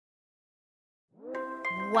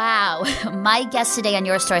Wow. My guest today on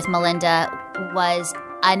Your Story with Melinda was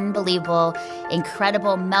unbelievable,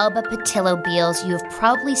 incredible Melba Pattillo Beals. You have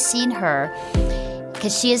probably seen her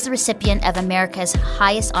because she is the recipient of America's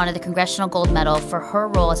highest honor, the Congressional Gold Medal, for her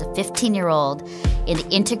role as a 15-year-old in the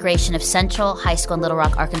integration of Central High School in Little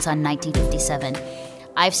Rock, Arkansas in 1957.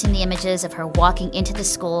 I've seen the images of her walking into the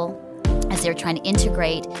school as they were trying to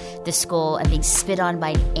integrate the school and being spit on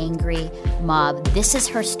by an angry mob. This is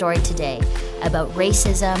her story today about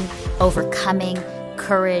racism, overcoming,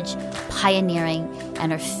 courage, pioneering,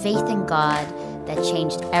 and her faith in God that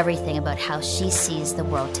changed everything about how she sees the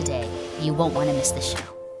world today. You won't want to miss the show.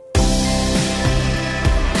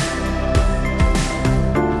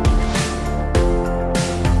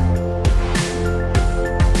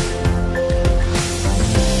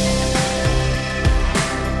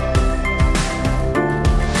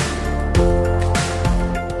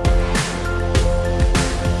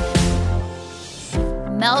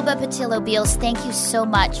 Melba Pattillo Beals, thank you so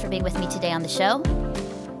much for being with me today on the show.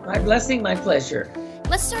 My blessing, my pleasure.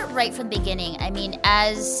 Let's start right from the beginning. I mean,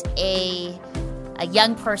 as a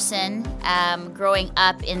young person growing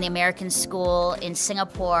up in the American school in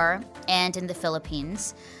Singapore and in the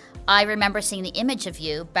Philippines, I remember seeing the image of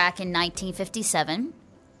you back in 1957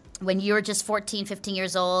 when you were just 14, 15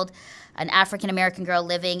 years old, an African-American girl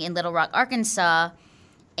living in Little Rock, Arkansas,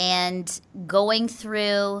 and going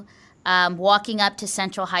through, walking up to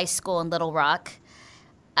Central High School in Little Rock.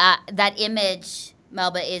 That image,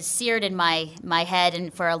 Melba, is seared in my head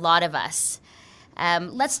and for a lot of us.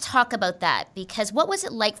 Let's talk about that, because what was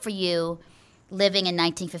it like for you living in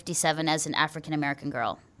 1957 as an African-American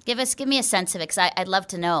girl? Give me a sense of it, because I'd love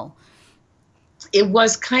to know. It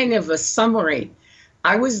was kind of a summary.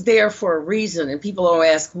 I was there for a reason, and people always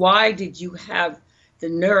ask, why did you have the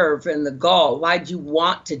nerve and the gall? Why did you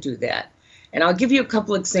want to do that? And I'll give you a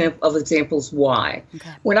couple of examples why. Okay.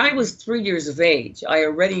 When I was 3 years of age, I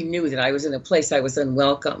already knew that I was in a place I was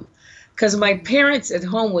unwelcome, because my parents at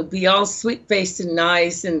home would be all sweet-faced and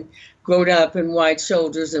nice and grown up and wide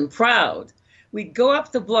shoulders and proud. We'd go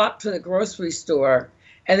up the block to the grocery store,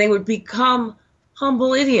 and they would become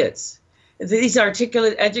humble idiots. These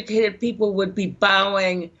articulate, educated people would be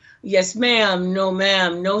bowing, yes, ma'am,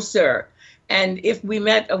 no, sir. And if we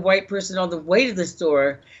met a white person on the way to the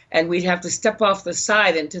store and we'd have to step off the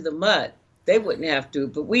side into the mud, they wouldn't have to,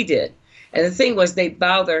 but we did. And the thing was, they'd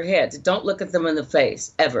bow their heads. Don't look at them in the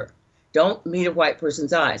face, ever. Don't meet a white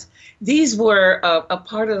person's eyes. These were a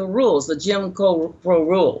part of the rules, the Jim Crow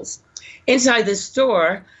rules. Inside the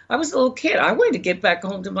store, I was a little kid. I wanted to get back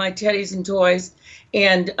home to my teddies and toys.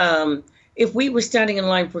 And if we were standing in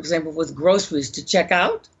line, for example, with groceries to check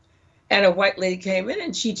out, and a white lady came in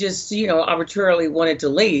and she just, arbitrarily wanted to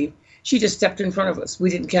leave, she just stepped in front of us. We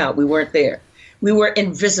didn't count. We weren't there. We were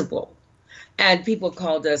invisible. And people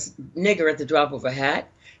called us nigger at the drop of a hat,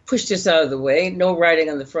 pushed us out of the way, no riding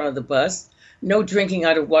on the front of the bus, no drinking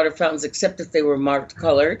out of water fountains except if they were marked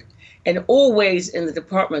colored. And always in the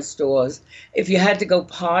department stores, if you had to go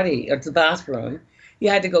potty or to the bathroom, you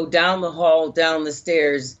had to go down the hall, down the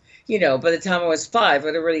stairs. By the time I was 5,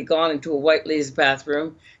 I'd already gone into a white lady's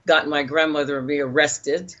bathroom, gotten my grandmother and me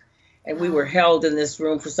arrested, and we were held in this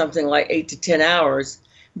room for something like 8 to 10 hours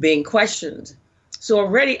being questioned. So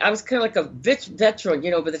already I was kind of like a veteran.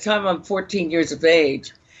 By the time I'm 14 years of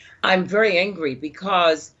age, I'm very angry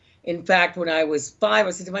because, in fact, when I was 5, I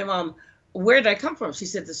said to my mom, where did I come from? She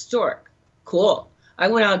said, the stork. Cool. I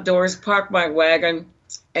went outdoors, parked my wagon,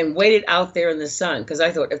 and waited out there in the sun because I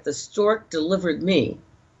thought if the stork delivered me,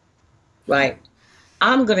 right,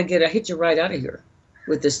 I'm going to get a hitch a ride out of here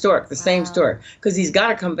with the stork, the same stork, because he's got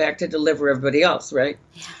to come back to deliver everybody else, right?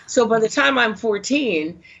 Yeah. So by the time I'm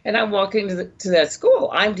 14 and I'm walking to that school,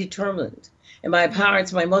 I'm determined. And my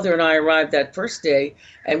parents, my mother and I arrived that first day,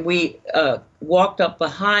 and we walked up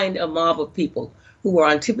behind a mob of people who were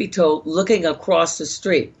on tippy-toe looking across the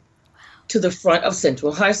street to the front of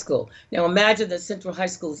Central High School. Now imagine that Central High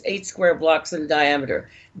School is 8 square blocks in diameter.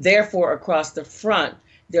 Therefore, across the front,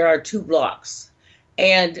 there are 2 blocks.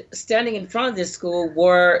 And standing in front of this school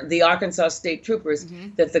were the Arkansas State Troopers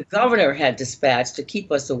that the governor had dispatched to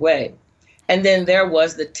keep us away. And then there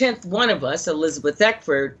was the 10th one of us, Elizabeth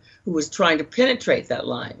Eckford, who was trying to penetrate that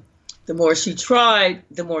line. The more she tried,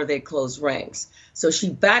 the more they closed ranks. So she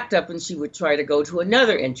backed up and she would try to go to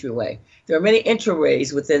another entryway. There are many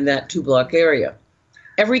entryways within that 2-block area.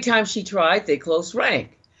 Every time she tried, they closed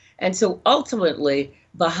rank. And so ultimately,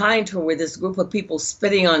 behind her were this group of people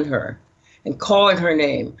spitting on her and calling her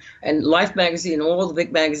name. And Life magazine, all the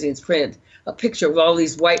big magazines print a picture of all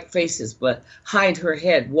these white faces behind her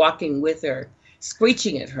head, walking with her,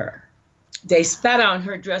 screeching at her. They spat on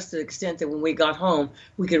her dress to the extent that when we got home,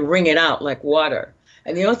 we could wring it out like water.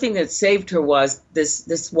 And the only thing that saved her was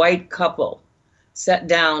this white couple sat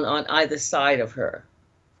down on either side of her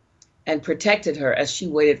and protected her as she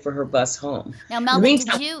waited for her bus home. Now, Melba,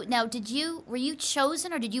 were you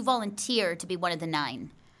chosen or did you volunteer to be one of the 9?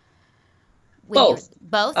 Both.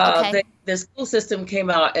 Both? Okay. The school system came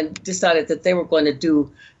out and decided that they were going to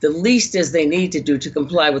do the least as they need to do to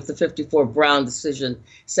comply with the 54 Brown decision,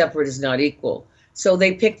 separate is not equal. So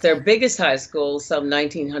they picked their biggest high school, some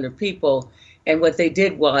 1,900 people, and what they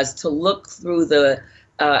did was to look through the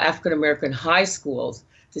African-American high schools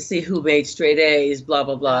to see who made straight A's, blah,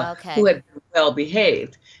 blah, blah, who had been well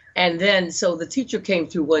behaved. And then, so the teacher came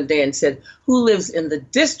through one day and said, who lives in the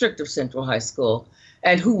district of Central High School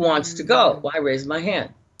and who wants to go? Well, I raised my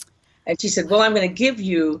hand. And she said, well, I'm going to give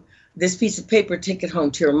you this piece of paper, take it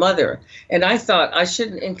home to your mother. And I thought I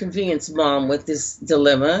shouldn't inconvenience Mom with this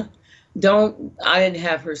dilemma. I didn't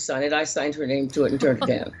have her sign it. I signed her name to it and turned it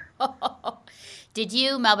down. Did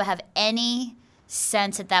you, Melba, have any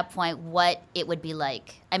sense at that point what it would be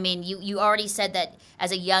like? I mean, you already said that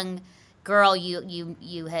as a young girl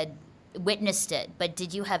you had witnessed it, but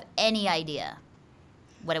did you have any idea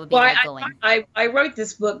what it would be like going? I wrote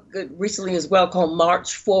this book recently as well called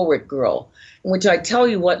March Forward Girl, in which I tell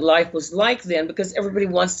you what life was like then, because everybody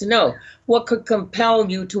wants to know what could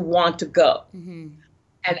compel you to want to go. Mm-hmm.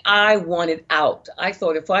 And I wanted out. I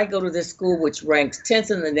thought if I go to this school, which ranks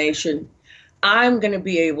 10th in the nation, I'm going to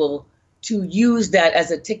be able to use that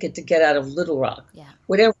as a ticket to get out of Little Rock. Yeah.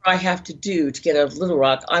 Whatever I have to do to get out of Little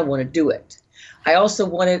Rock, I want to do it. I also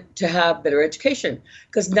wanted to have better education,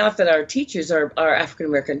 because not that our teachers, our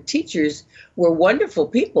African-American teachers, were wonderful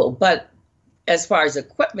people, but as far as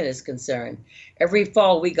equipment is concerned, every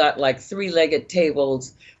fall we got like 3-legged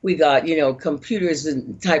tables. We got, computers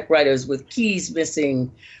and typewriters with keys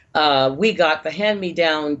missing. We got the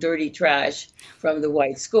hand-me-down dirty trash from the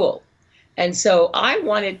white school. And so I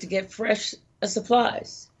wanted to get fresh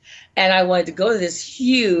supplies. And I wanted to go to this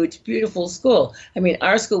huge, beautiful school. I mean,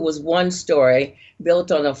 our school was 1 story,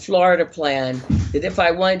 built on a Florida plan, that if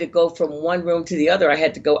I wanted to go from one room to the other, I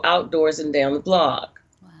had to go outdoors and down the block.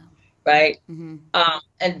 Wow. Right? Mm-hmm.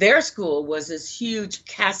 And their school was this huge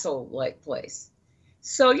castle-like place.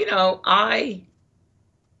 So, I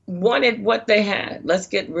wanted what they had. Let's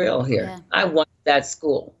get real here. Yeah. I wanted that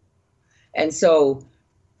school. And so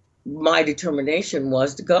my determination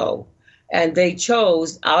was to go. And they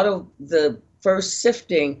chose out of the first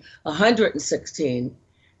sifting 116.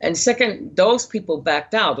 And second, those people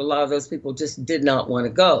backed out. A lot of those people just did not want to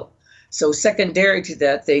go. So secondary to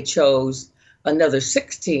that, they chose another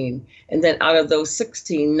 16. And then out of those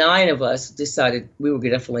 16, 9 of us decided we were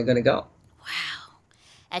definitely going to go. Wow.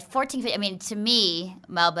 At 14, I mean, to me,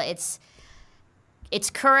 Melba, it's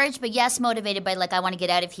courage, but yes, motivated by I want to get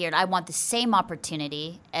out of here and I want the same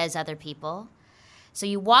opportunity as other people. So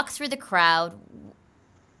you walk through the crowd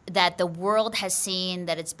that the world has seen,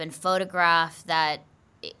 that it's been photographed, that...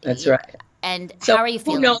 That's right. And so how are you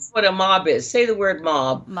feeling? Who knows what a mob is? Say the word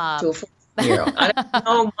mob. To a 14-year-old. I don't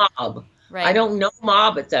know mob. Right. I don't know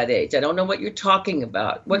mob at that age. I don't know what you're talking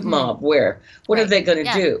about. What mob? Where? What are they going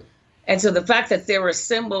to do? And so the fact that they were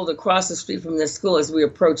assembled across the street from this school as we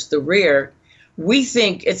approached the rear, we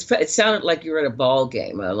think it sounded like you're at a ball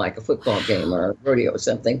game, like a football game or a rodeo or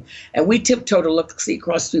something. And we tiptoe to see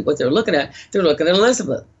across the street what they're looking at. They're looking at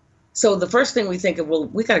Elizabeth. So the first thing we think of, well,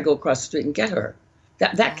 we got to go across the street and get her.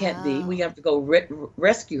 That can't be. We have to go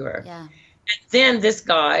rescue her. Yeah. And then this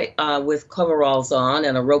guy with coveralls on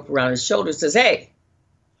and a rope around his shoulder says, hey,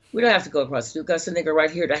 we don't have to go across the street. We've got some nigger right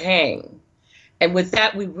here to hang. And with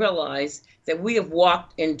that, we realize that we have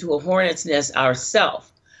walked into a hornet's nest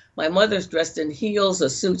ourselves. My mother's dressed in heels, a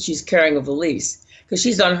suit. She's carrying a valise because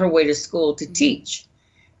she's on her way to school to teach.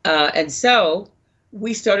 And so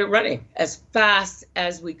we started running as fast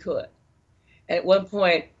as we could. And at one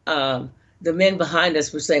point, the men behind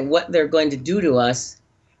us were saying what they're going to do to us.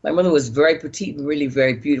 My mother was very petite and really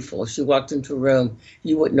very beautiful. She walked into a room,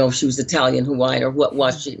 you wouldn't know if she was Italian, Hawaiian, or what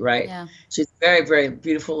was she, right? Yeah. She had very, very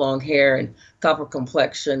beautiful long hair and copper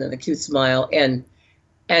complexion and a cute smile.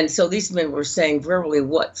 And so these men were saying verbally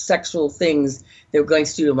what sexual things they were going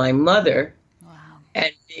to do to my mother. Wow.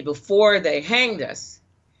 And before they hanged us.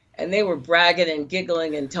 And they were bragging and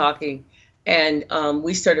giggling and talking. And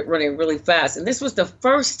we started running really fast. And this was the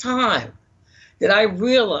first time that I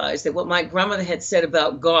realized that what my grandmother had said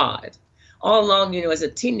about God, all along, as a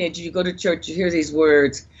teenager, you go to church, you hear these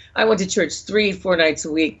words. I went to church 3-4 nights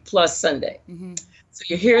a week plus Sunday. Mm-hmm. So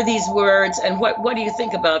you hear these words, and what do you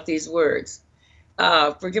think about these words?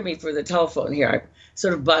 Forgive me for the telephone here. I'm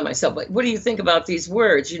sort of by myself, but what do you think about these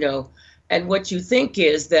words, And what you think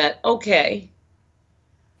is that, okay,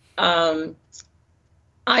 I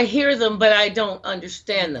hear them, but I don't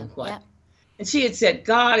understand them quite. Yeah. And she had said,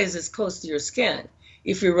 God is as close to your skin.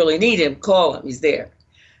 If you really need him, call him. He's there.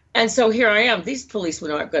 And so here I am. These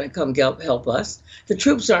policemen aren't going to come help us. The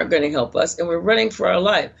troops aren't going to help us. And we're running for our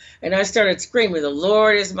life. And I started screaming, the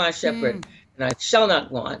Lord is my shepherd, and I shall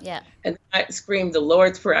not want. Yeah. And I screamed the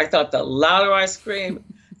Lord's Prayer. I thought the louder I scream,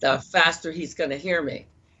 the faster he's going to hear me.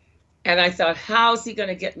 And I thought, how's he going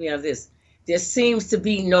to get me out of this? There seems to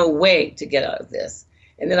be no way to get out of this.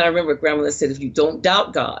 And then I remember Grandmother said, if you don't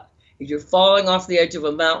doubt God, if you're falling off the edge of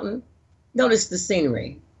a mountain, notice the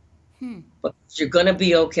scenery. But you're going to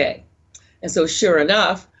be okay. And so sure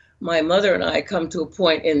enough, my mother and I come to a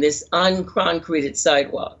point in this unconcreted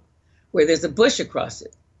sidewalk where there's a bush across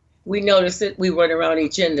it. We notice it. We run around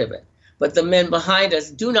each end of it. But the men behind us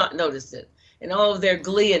do not notice it. And all of their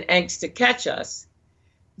glee and angst to catch us,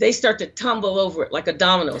 they start to tumble over it like a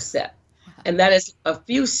domino set. And that is a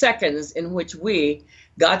few seconds in which we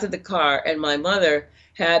got to the car, and my mother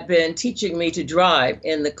had been teaching me to drive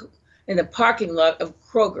in the parking lot of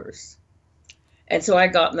Kroger's. And so I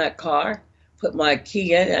got in that car, put my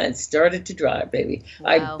key in, and started to drive, baby. Wow.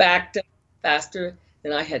 I backed up faster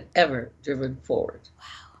than I had ever driven forward.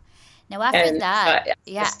 Wow. Now after that,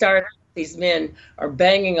 I started, these men are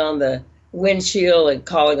banging on the windshield and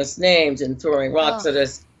calling us names and throwing rocks at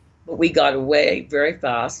us. But we got away very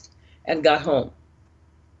fast and got home.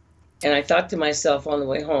 And I thought to myself on the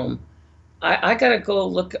way home, I got to go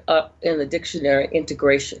look up in the dictionary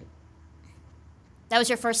integration. That was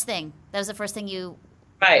your first thing? That was the first thing you...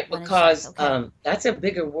 Right, because that's a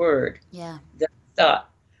bigger word than I thought.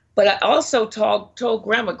 But I also told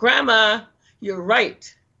Grandma, you're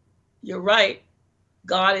right. You're right.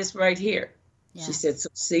 God is right here. Yeah. She said, so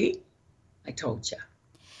see, I told you.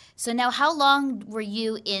 So now how long were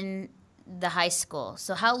you in the high school?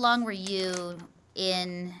 So how long were you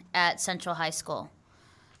at Central High School?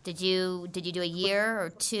 Did you do a year or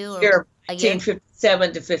two? A year?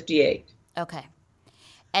 1957 to 58. Okay.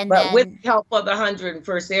 But then, with the help of the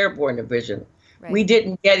 101st Airborne Division, we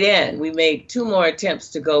didn't get in. We made 2 more attempts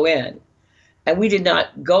to go in. And we did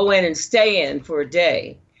not go in and stay in for a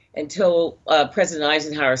day until President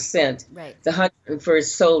Eisenhower sent the 101st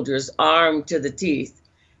soldiers armed to the teeth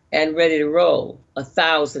and ready to roll.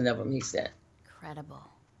 1,000 of them, he sent.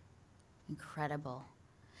 Incredible.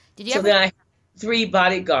 Then I had 3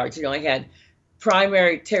 bodyguards. I had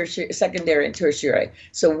primary, tertiary, secondary, and tertiary.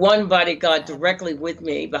 So 1 bodyguard directly with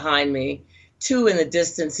me, behind me, 2 in the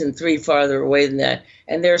distance, and 3 farther away than that.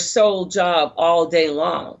 And their sole job all day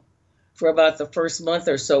long for about the first month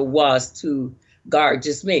or so was to guard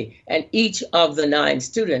just me. And each of the 9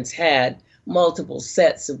 students had multiple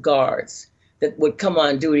sets of guards that would come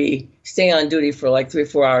on duty, stay on duty for like 3 or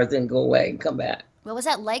 4 hours, then go away and come back. What was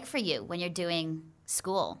that like for you when you're doing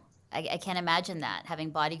school? I can't imagine that,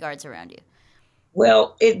 having bodyguards around you.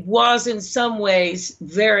 Well, it was in some ways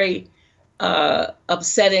very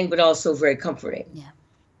upsetting, but also very comforting. Yeah.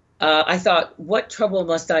 I thought, what trouble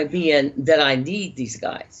must I be in that I need these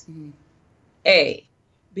guys? Mm-hmm. A.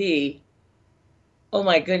 B. Oh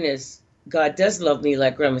my goodness, God does love me,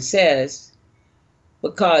 like Grandma says,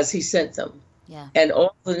 because he sent them. Yeah. And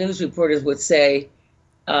all the news reporters would say,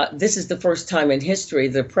 this is the first time in history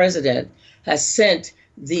the president has sent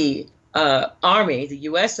the Army, the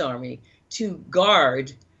U.S. Army, to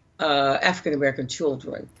guard African-American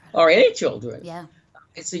children, or any children. Yeah.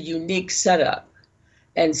 It's a unique setup.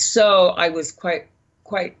 And so I was quite,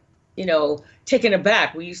 taken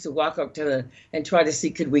aback. We used to walk up to them and try to see,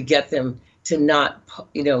 could we get them to not,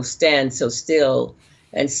 stand so still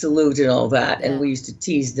and salute and all that. Yeah. And we used to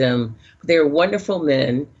tease them. They were wonderful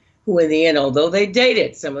men who, in the end, although they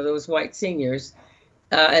dated some of those white seniors,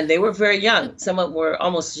 and they were very young. Some of them were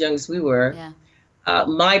almost as young as we were. Yeah.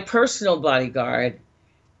 My personal bodyguard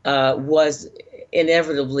was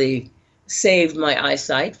inevitably saved my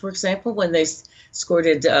eyesight, for example, when they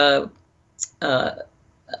squirted a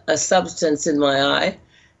substance in my eye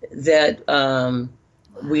that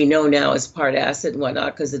we know now is part acid and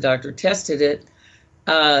whatnot because the doctor tested it.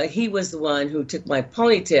 He was the one who took my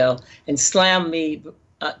ponytail and slammed me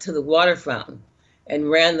to the water fountain and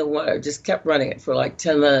ran the water, just kept running it for like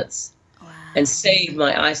 10 minutes and saved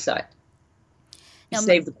my eyesight.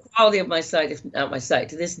 Saved the quality of my sight, if not my sight.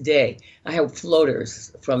 To this day, I have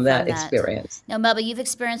floaters from that experience. Now, Melba, you've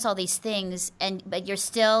experienced all these things, but you're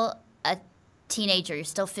still a teenager. You're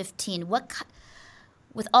still 15.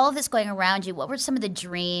 With all of this going around you, what were some of the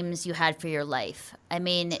dreams you had for your life? I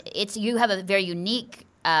mean, you have a very unique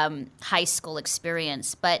high school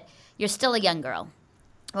experience, but you're still a young girl.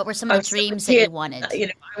 What were some I of the was still a dreams that kid. you wanted?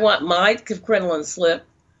 I want my crinoline slip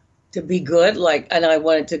to be good, and I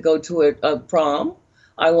wanted to go to a prom.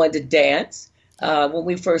 I wanted to dance. When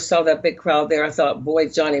we first saw that big crowd there, I thought, boy,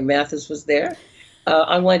 Johnny Mathis was there.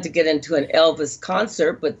 I wanted to get into an Elvis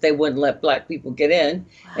concert, but they wouldn't let black people get in.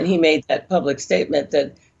 Wow. And he made that public statement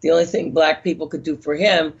that the only thing black people could do for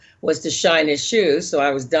him was to shine his shoes. So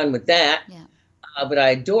I was done with that. Yeah. But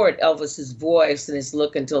I adored Elvis's voice and his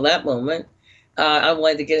look until that moment. I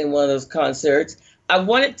wanted to get in one of those concerts. I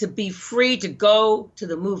wanted to be free to go to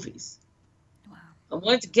the movies. Wow. I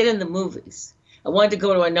wanted to get in the movies. I wanted to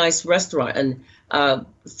go to a nice restaurant. And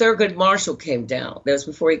Thurgood Marshall came down. That was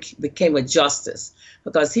before he became a justice,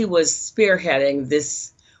 because he was spearheading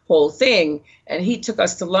this whole thing. And he took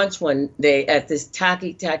us to lunch one day at this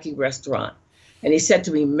tacky restaurant. And he said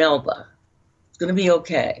to me, Melba, it's going to be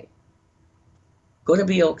okay. Going to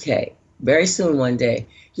be okay. Very soon one day,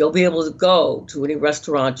 you'll be able to go to any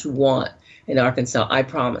restaurant you want in Arkansas. I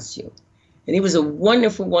promise you. And he was a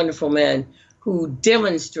wonderful, wonderful man who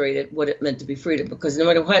demonstrated what it meant to be freedom, because no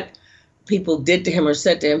matter what people did to him or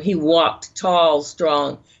said to him, he walked tall,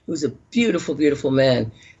 strong. He was a beautiful, beautiful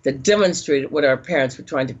man that demonstrated what our parents were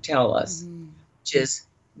trying to tell us, which is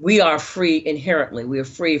we are free inherently. We are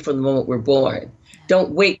free from the moment we're born.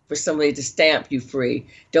 Don't wait for somebody to stamp you free.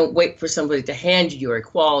 Don't wait for somebody to hand you your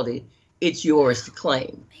equality. It's yours to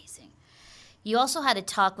claim. Amazing. You also had a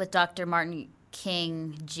talk with Dr. Martin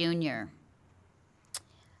King Jr.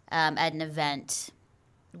 At an event.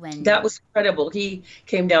 That was incredible. He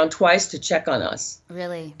came down twice to check on us.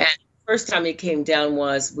 Really? And the first time he came down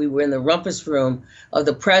was we were in the rumpus room of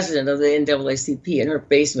the president of the NAACP in her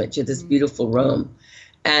basement. She had this beautiful room.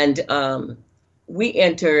 And we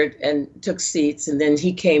entered and took seats, and then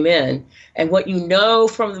he came in. And what you know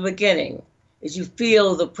from the beginning is you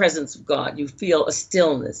feel the presence of God. You feel a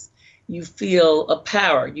stillness. You feel a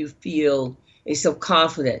power. You feel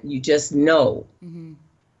self-confident. You just know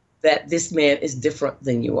that this man is different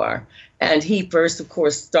than you are. And he first, of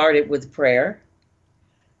course, started with prayer.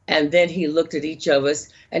 And then he looked at each of us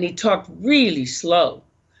and he talked really slow.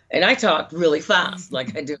 And I talked really fast,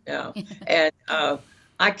 like I do now. And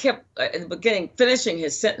I kept, in the beginning, finishing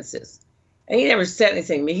his sentences. And he never said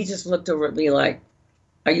anything to me. He just looked over at me like,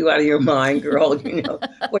 are you out of your mind, girl? You know,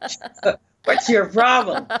 what's your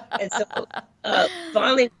problem? And so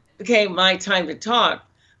finally it became my time to talk.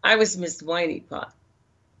 I was Miss Whiny Pot.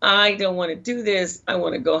 I don't want to do this. I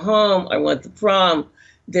want to go home. I want the prom.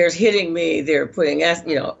 They're hitting me. They're putting,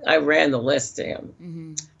 I ran the list to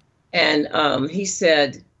him. And he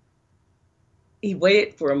said, he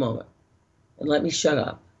waited for a moment and let me shut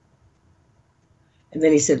up. And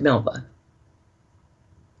then he said, Melba,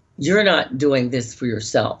 you're not doing this for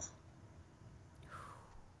yourself.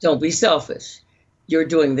 Don't be selfish. You're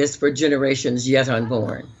doing this for generations yet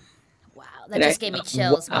unborn. Wow. That just gave me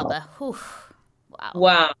chills, wow. Melba. Whew.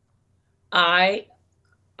 Wow. I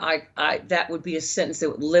that would be a sentence that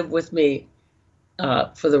would live with me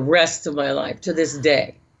for the rest of my life to this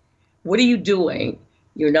day. What are you doing?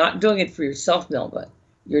 You're not doing it for yourself, Melba.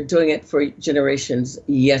 You're doing it for generations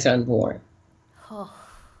yet unborn. Oh.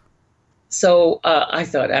 So I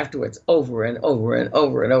thought afterwards, over and over and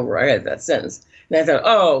over and over, I had that sentence. And I thought,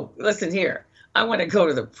 oh, listen here. I want to go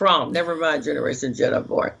to the prom. Never mind generations yet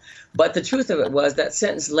unborn. But the truth of it was that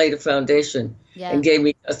sentence laid a foundation and gave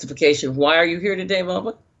me justification. Why are you here today,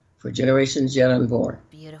 Melba? For generations yet unborn.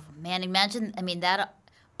 Beautiful. Man, imagine, that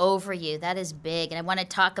over you, that is big. And I want to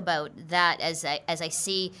talk about that as I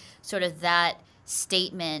see sort of that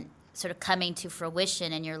statement sort of coming to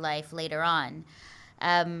fruition in your life later on.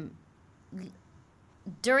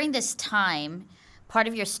 During this time, part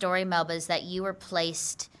of your story, Melba, is that you were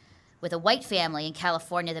placed with a white family in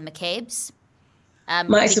California, the McCabe's,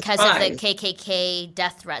 because of the KKK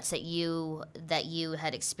death threats that you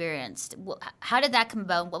had experienced. How did that come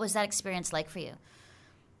about? What was that experience like for you?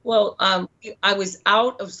 Well, I was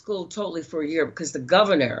out of school totally for a year because the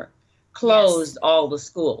governor closed all the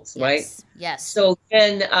schools, right? Yes. So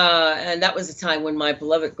then, and that was a time when my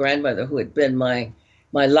beloved grandmother, who had been my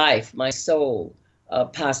life, my soul,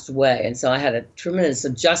 passed away. And so I had a tremendous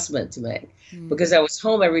adjustment to make because I was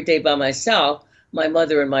home every day by myself. My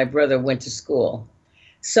mother and my brother went to school.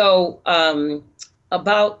 So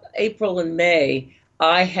about April and May,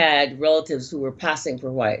 I had relatives who were passing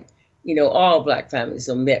for white, all black families,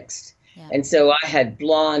 so mixed. Yeah. And so I had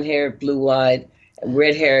blonde-haired, blue-eyed,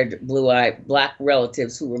 red-haired, blue-eyed black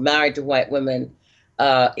relatives who were married to white women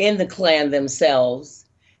in the Klan themselves.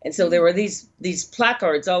 And so there were these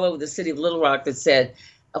placards all over the city of Little Rock that said,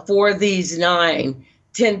 for these 9,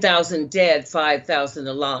 10,000 dead, 5,000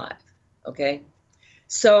 alive. Okay?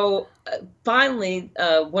 So finally,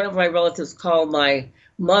 one of my relatives called my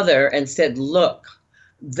mother and said, "Look,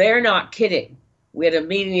 they're not kidding. We had a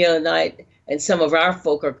meeting the other night, and some of our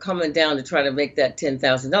folk are coming down to try to make that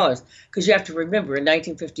 $10,000. Because you have to remember, in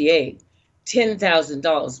 1958,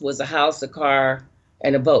 $10,000 was a house, a car,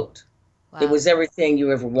 and a boat. It Wow. was everything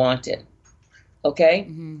you ever wanted. Okay?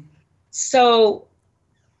 Mm-hmm. So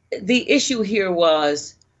the issue here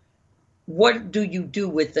was, what do you do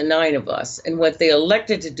with the nine of us? And what they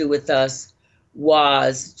elected to do with us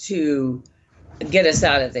was to get us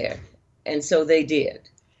out of there. And so they did.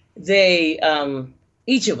 They,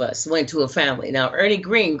 each of us went to a family. Now, Ernie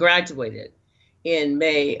Green graduated in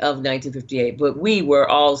May of 1958, but we were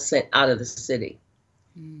all sent out of the city.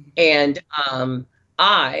 Mm. And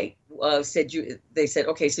I said, they said,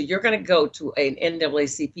 okay, so you're going to go to an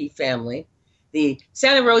NAACP family. The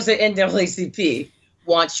Santa Rosa NAACP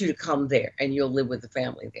wants you to come there, and you'll live with the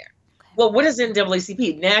family there. Okay. Well, what is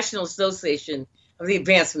NAACP? National Association of the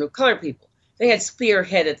Advancement of Colored People. They had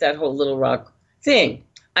spearheaded that whole Little Rock thing.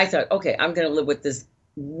 I thought, okay, I'm going to live with this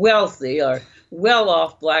wealthy or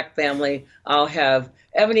well-off Black family. I'll have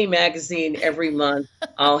Ebony magazine every month.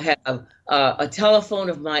 I'll have a telephone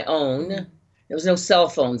of my own. There was no cell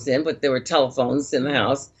phones then, but there were telephones in the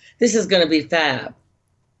house. This is going to be fab.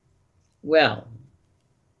 Well,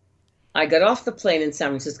 I got off the plane in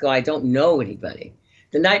San Francisco. I don't know anybody.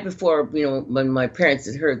 The night before, when my parents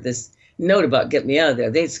had heard this note about getting me out of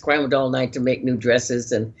there, they scrambled all night to make new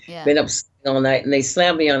dresses and been up all night, and they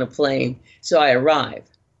slammed me on a plane. So I arrived.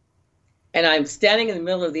 And I'm standing in the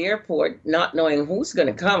middle of the airport, not knowing who's going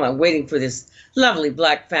to come. I'm waiting for this lovely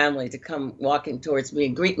Black family to come walking towards me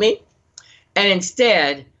and greet me. And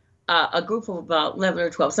instead, a group of about 11 or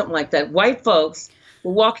 12, something like that, white folks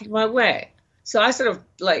were walking my way. So I sort of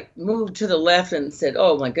moved to the left and said,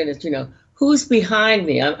 oh my goodness, who's behind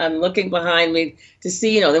me? I'm looking behind me to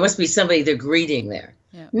see, there must be somebody they're greeting there.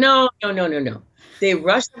 Yeah. No. They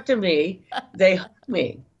rushed up to me. They hugged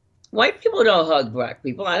me. White people don't hug Black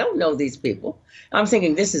people. I don't know these people. I'm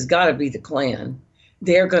thinking, this has got to be the Klan.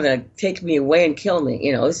 They're going to take me away and kill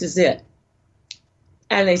me. This is it.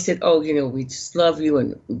 And they said, oh, we just love you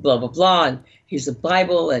and blah, blah, blah. And here's the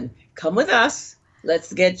Bible and come with us.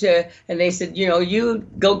 Let's get you. And they said, you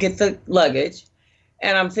go get the luggage.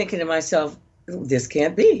 And I'm thinking to myself, this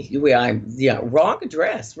can't be. Wrong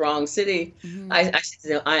address, wrong city. Mm-hmm. I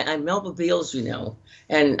said, I'm Melba Beals,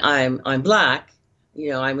 and I'm Black.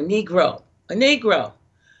 I'm a Negro.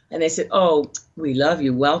 And they said, oh, we love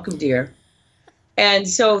you. Welcome, dear. And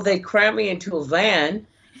so they crammed me into a van,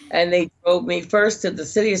 and they drove me first to the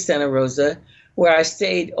city of Santa Rosa, where I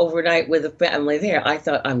stayed overnight with a family there. I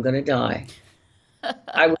thought, I'm going to die.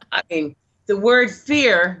 I mean, the word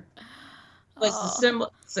fear was the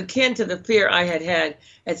symbol. It's akin to the fear I had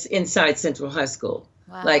inside Central High School.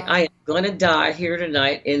 Wow. Like, I am going to die here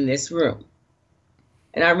tonight in this room.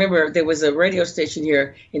 And I remember there was a radio station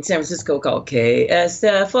here in San Francisco called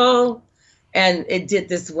KSFO, and it did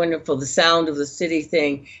this wonderful, the sound of the city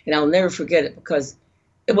thing, and I'll never forget it because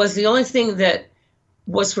it was the only thing that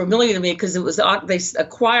was familiar to me because it was a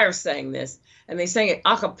choir sang this, and they sang it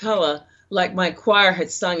a cappella like my choir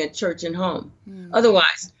had sung at church and home. Mm.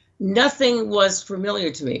 Otherwise, nothing was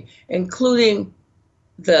familiar to me, including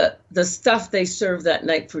the stuff they served that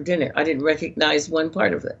night for dinner. I didn't recognize one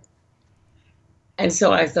part of it. And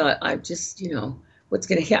so I thought, I'm just, what's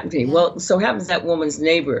going to happen to me? Yeah. Well, so happens that woman's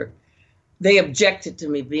neighbor, they objected to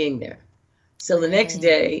me being there. So the next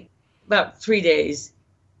day, about 3 days,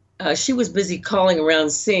 she was busy calling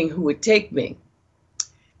around seeing who would take me.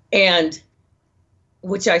 And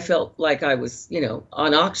which I felt like I was,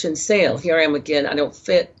 on auction sale. Here I am again. I don't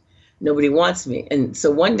fit. Nobody wants me. And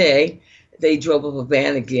so one day they drove up a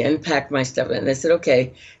van again, packed my stuff in, and they said,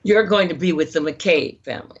 okay, you're going to be with the McCabe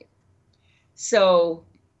family. So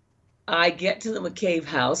I get to the McCabe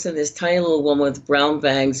house, and this tiny little woman with brown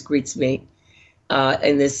bangs greets me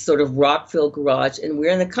in this sort of rock-filled garage, and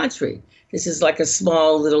we're in the country. This is like a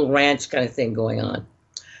small little ranch kind of thing going on.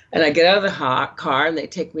 And I get out of the car, and they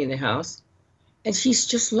take me in the house, and she's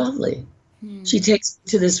just lovely. Hmm. She takes me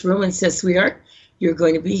to this room and says, sweetheart, you're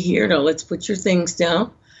going to be here. Now let's put your things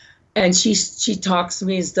down. And she talks to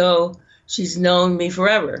me as though she's known me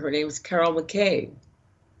forever. Her name is Carol McCabe.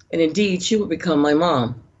 And indeed, she would become my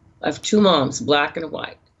mom. I have two moms, Black and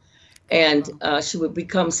white. And she would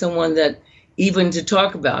become someone that, even to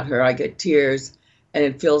talk about her, I get tears, and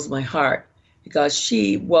it fills my heart, because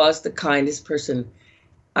she was the kindest person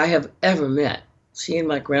I have ever met. She and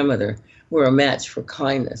my grandmother were a match for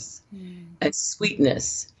kindness and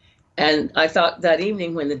sweetness. And I thought that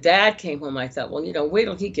evening when the dad came home, I thought, well, wait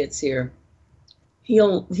till he gets here.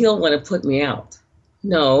 He'll want to put me out.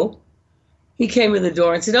 No. He came in the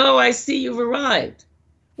door and said, "Oh, I see you've arrived.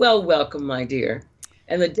 Well, welcome, my dear."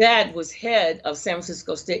 And the dad was head of San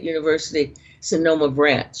Francisco State University, Sonoma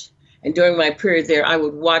branch. And during my period there, I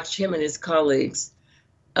would watch him and his colleagues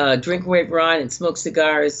drink white wine and smoke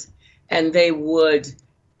cigars, and they would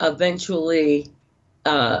eventually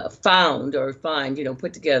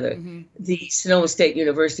put together the Sonoma State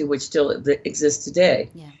University, which still exists today.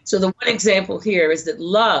 Yeah. So the one example here is that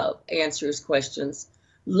love answers questions.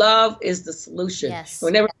 Love is the solution. Yes.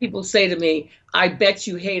 Whenever people say to me, "I bet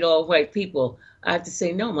you hate all white people," I have to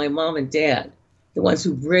say, no, my mom and dad, the ones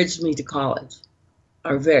who bridged me to college,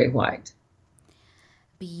 are very white.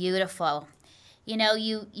 Beautiful. You know,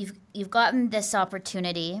 you've gotten this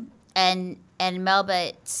opportunity, and Melba,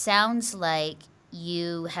 it sounds like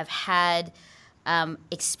you have had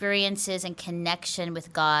experiences and connection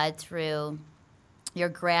with God through your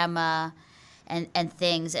grandma and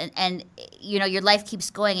things, and you know, your life keeps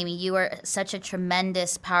going. I mean, you are such a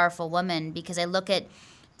tremendous, powerful woman, because I look at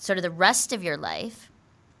sort of the rest of your life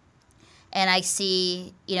and I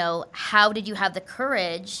see, you know, how did you have the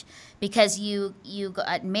courage, because you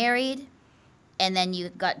got married and then you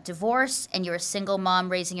got divorced and you're a single mom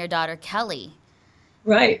raising your daughter Kelly.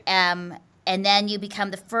 Right. And then you become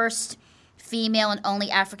the first female and only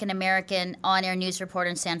African-American on-air news reporter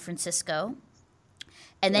in San Francisco.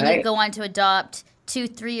 And then you go on to adopt 2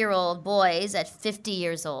 3-year-old boys at 50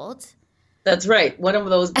 years old. That's right. One of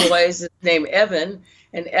those boys is named Evan,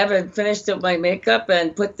 and Evan finished up my makeup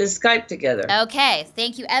and put this Skype together. Okay.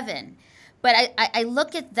 Thank you, Evan. But I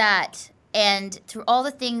look at that, and through all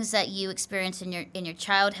the things that you experienced in your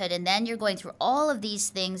childhood, and then you're going through all of these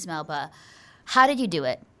things, Melba. How did you do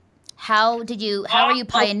it? How are you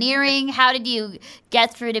pioneering? How did you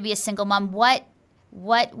get through to be a single mom? What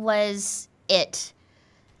was it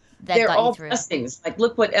that They're got all you through? blessings. Like,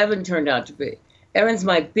 look what Evan turned out to be. Evan's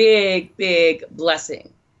my big, big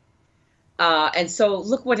blessing. And so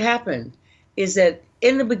look what happened is that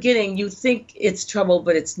in the beginning, you think it's trouble,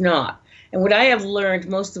 but it's not. And what I have learned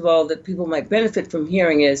most of all that people might benefit from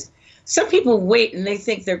hearing is some people wait and they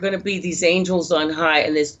think they're going to be these angels on high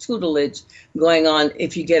and there's tutelage going on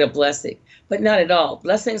if you get a blessing. But not at all.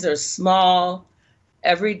 Blessings are small,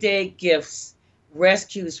 everyday gifts,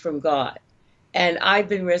 rescues from God. And I've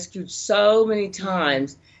been rescued so many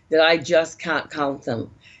times that I just can't count them.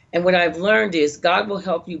 And what I've learned is God will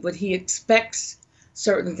help you, but he expects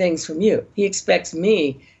certain things from you. He expects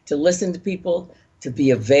me to listen to people, to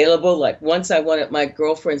be available. Like once I wanted my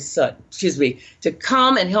girlfriend's son, to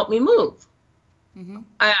come and help me move. Mm-hmm.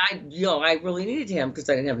 I really needed him because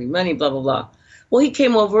I didn't have any money, blah, blah, blah. Well, he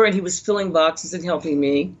came over and he was filling boxes and helping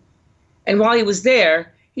me. And while he was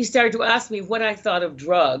there, he started to ask me what I thought of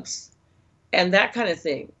drugs and that kind of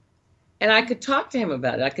thing. And I could talk to him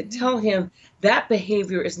about it. I could tell him that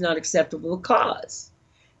behavior is not acceptable cause.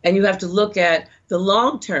 And you have to look at the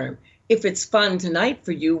long term. If it's fun tonight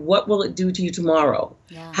for you, what will it do to you tomorrow?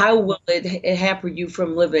 Yeah. How will it hamper you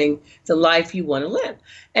from living the life you want to live?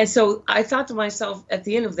 And so I thought to myself at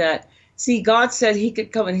the end of that, see, God said he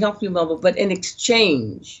could come and help you, Mama, but in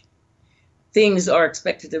exchange, things are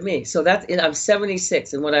expected of me. So I'm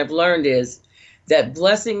 76, and what I've learned is that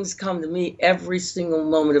blessings come to me every single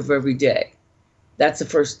moment of every day. That's the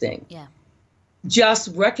first thing. Yeah. Just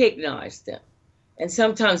recognize them. And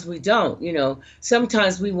sometimes we don't,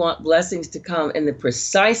 sometimes we want blessings to come in the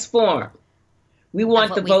precise form. We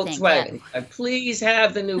want the Volkswagen. Yeah. Please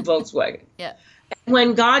have the new Volkswagen. Yeah. And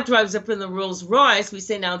when God drives up in the Rolls Royce, we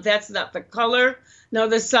say, now that's not the color, nor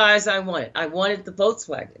the size I wanted. I wanted the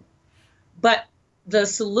Volkswagen. But the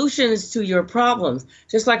solutions to your problems,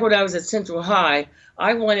 just like when I was at Central High,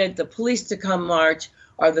 I wanted the police to come march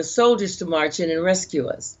or the soldiers to march in and rescue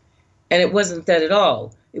us. And it wasn't that at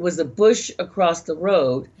all. It was a bush across the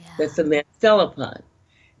road that the man fell upon.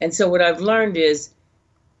 And so what I've learned is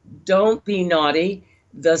don't be naughty.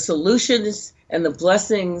 The solutions and the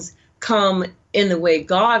blessings come in the way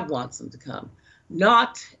God wants them to come,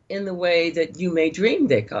 not in the way that you may dream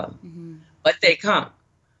they come, but they come.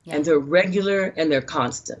 Yeah. And they're regular and they're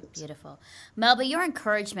constant. Beautiful. Melba, your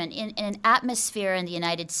encouragement in an atmosphere in the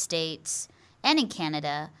United States and in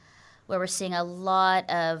Canada where we're seeing a lot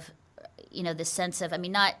of the sense of,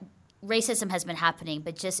 not racism has been happening,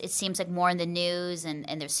 but just it seems like more in the news and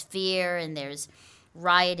there's fear and there's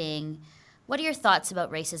rioting. What are your thoughts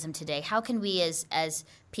about racism today? How can we as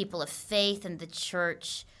people of faith and the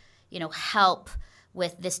church, help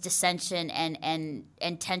with this dissension and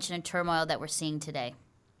tension and turmoil that we're seeing today?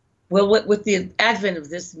 Well, with the advent of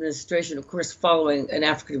this administration, of course, following an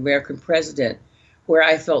African-American president, where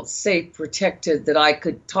I felt safe, protected, that I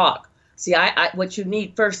could talk. See, what you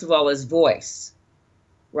need, first of all, is voice.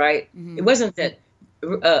 right? It wasn't that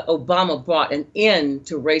Obama brought an end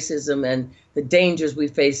to racism and the dangers we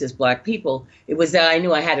face as Black people. It was that I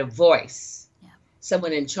knew I had a voice,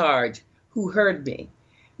 someone in charge who heard me.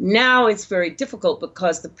 Now it's very difficult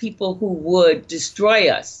because the people who would destroy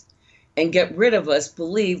us and get rid of us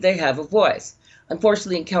believe they have a voice.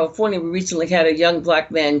 Unfortunately, in California, we recently had a young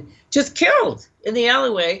Black man just killed in the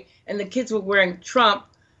alleyway, and the kids were wearing Trump.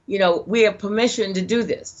 We have permission to do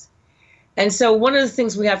this. And so one of the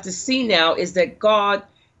things we have to see now is that God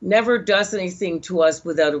never does anything to us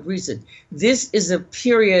without a reason. This is a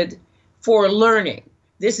period for learning.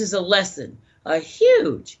 This is a lesson, a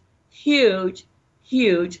huge, huge,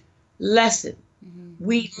 huge lesson.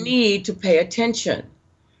 We need to pay attention.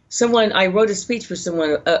 I wrote a speech for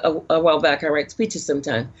someone a while back. I write speeches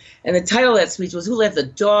sometimes. And the title of that speech was, "Who Let the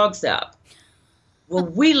Dogs Out?" Well,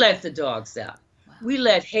 we let the dogs out. We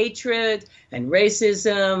let hatred and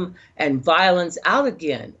racism and violence out of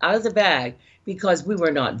the bag, because we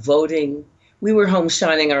were not voting. We were home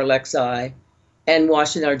shining our Lexi and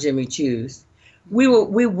washing our Jimmy Choos. We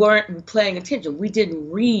weren't paying attention. We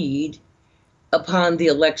didn't read upon the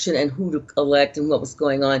election and who to elect and what was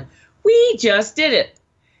going on. We just did it.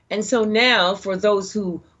 And so now, for those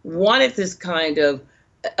who wanted this kind of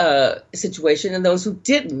situation and those who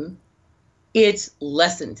didn't, it's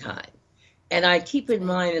lesson time. And I keep in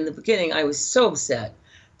mind, in the beginning, I was so upset.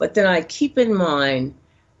 But then I keep in mind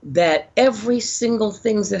that every single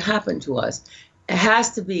thing that happened to us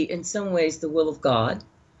has to be, in some ways, the will of God.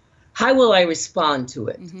 How will I respond to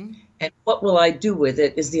it? And what will I do with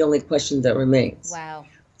it is the only question that remains. Wow. I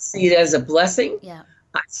see it as a blessing. Yeah.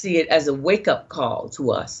 I see it as a wake-up call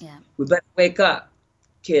to us. Yeah. We better wake up,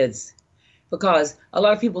 kids. Because a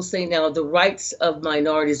lot of people say now the rights of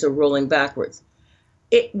minorities are rolling backwards.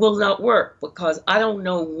 It will not work, because I don't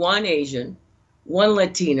know one Asian, one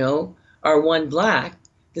Latino, or one Black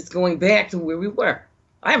that's going back to where we were.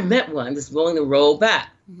 I haven't met one that's willing to roll back.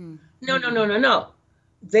 No.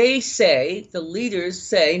 The leaders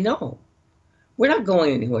say, no, we're not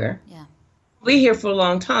going anywhere. Yeah. We'll be here for a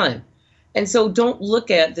long time. And so don't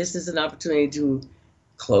look at this as an opportunity to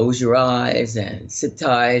close your eyes and sit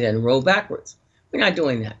tight and roll backwards. We're not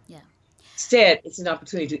doing that. Yeah. Instead, it's an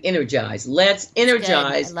opportunity to energize. Let's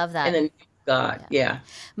energize. I love that. And then God. Yeah.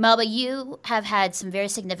 Melba, you have had some very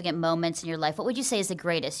significant moments in your life. What would you say is the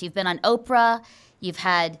greatest? You've been on Oprah. You've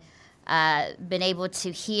had been able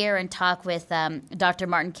to hear and talk with Dr.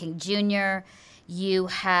 Martin King Jr. You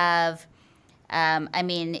have,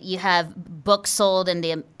 you have books sold in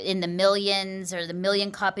the millions, or the million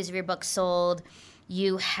copies of your book sold.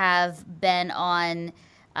 You have been on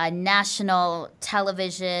national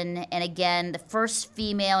television, and again, the first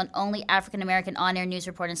female and only African-American on-air news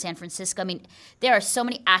reporter in San Francisco. I mean, there are so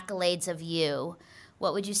many accolades of you.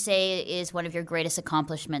 What would you say is one of your greatest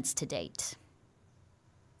accomplishments to date?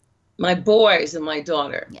 My boys and my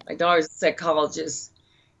daughter. Yeah. My daughter's a psychologist,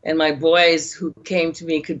 and my boys, who came to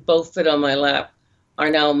me, could both fit on my lap, are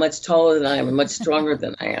now much taller than I am and much stronger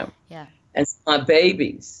than I am. Yeah. And so my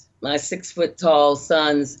babies, my 6-foot-tall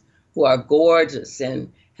sons, who are gorgeous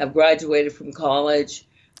and have graduated from college,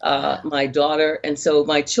 my daughter. And so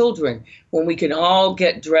my children, when we can all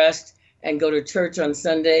get dressed and go to church on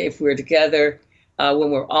Sunday, if we're together, when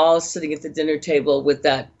we're all sitting at the dinner table with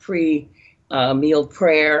that pre-meal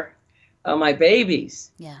prayer, my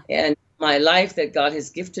babies, and my life that God has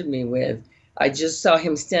gifted me with. I just saw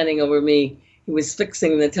him standing over me. He was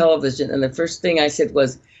fixing the television. And the first thing I said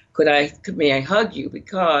was, may I hug you?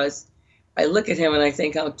 Because I look at him and I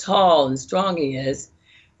think how tall and strong he is,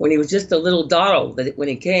 when he was just a little doddle when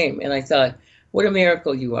he came. And I thought, what a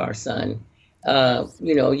miracle you are, son.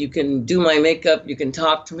 You can do my makeup, you can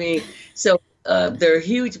talk to me. So they're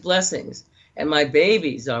huge blessings. And my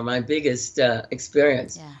babies are my biggest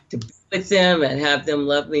experience. Yeah. To be with them and have them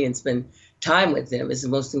love me and spend time with them is the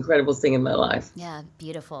most incredible thing in my life. Yeah,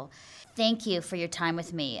 beautiful. Thank you for your time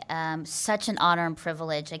with me. Such an honor and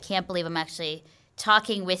privilege. I can't believe I'm actually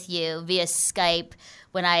talking with you via Skype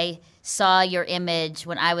when I saw your image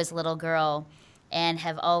when I was a little girl, and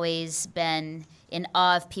have always been in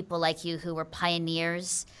awe of people like you who were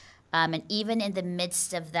pioneers. And even in the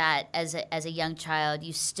midst of that, as a young child,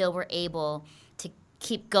 you still were able to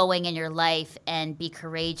keep going in your life and be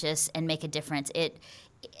courageous and make a difference.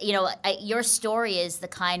 Your story is the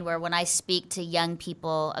kind where when I speak to young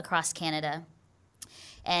people across Canada,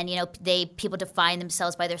 and people define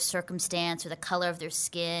themselves by their circumstance or the color of their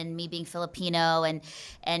skin, me being Filipino,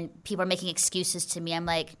 and people are making excuses to me. I'm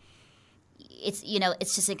like, it's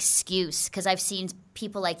just an excuse, because I've seen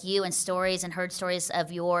people like you and stories and heard stories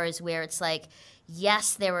of yours where it's like,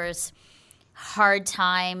 yes, there was hard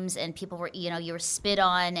times and people were, you were spit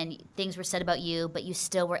on and things were said about you, but you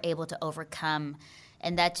still were able to overcome.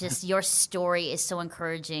 And that just, your story is so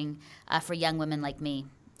encouraging for young women like me.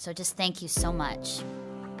 So just thank you so much.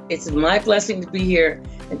 It's my blessing to be here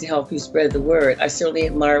and to help you spread the word. I certainly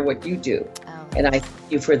admire what you do. Oh. And I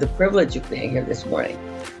thank you for the privilege of being here this morning.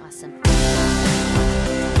 Awesome.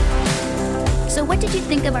 So what did you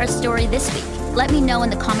think of our story this week? Let me know in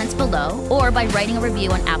the comments below or by writing a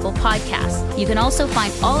review on Apple Podcasts. You can also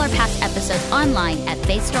find all our past episodes online at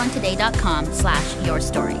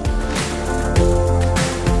faithstrongtoday.com/yourstory.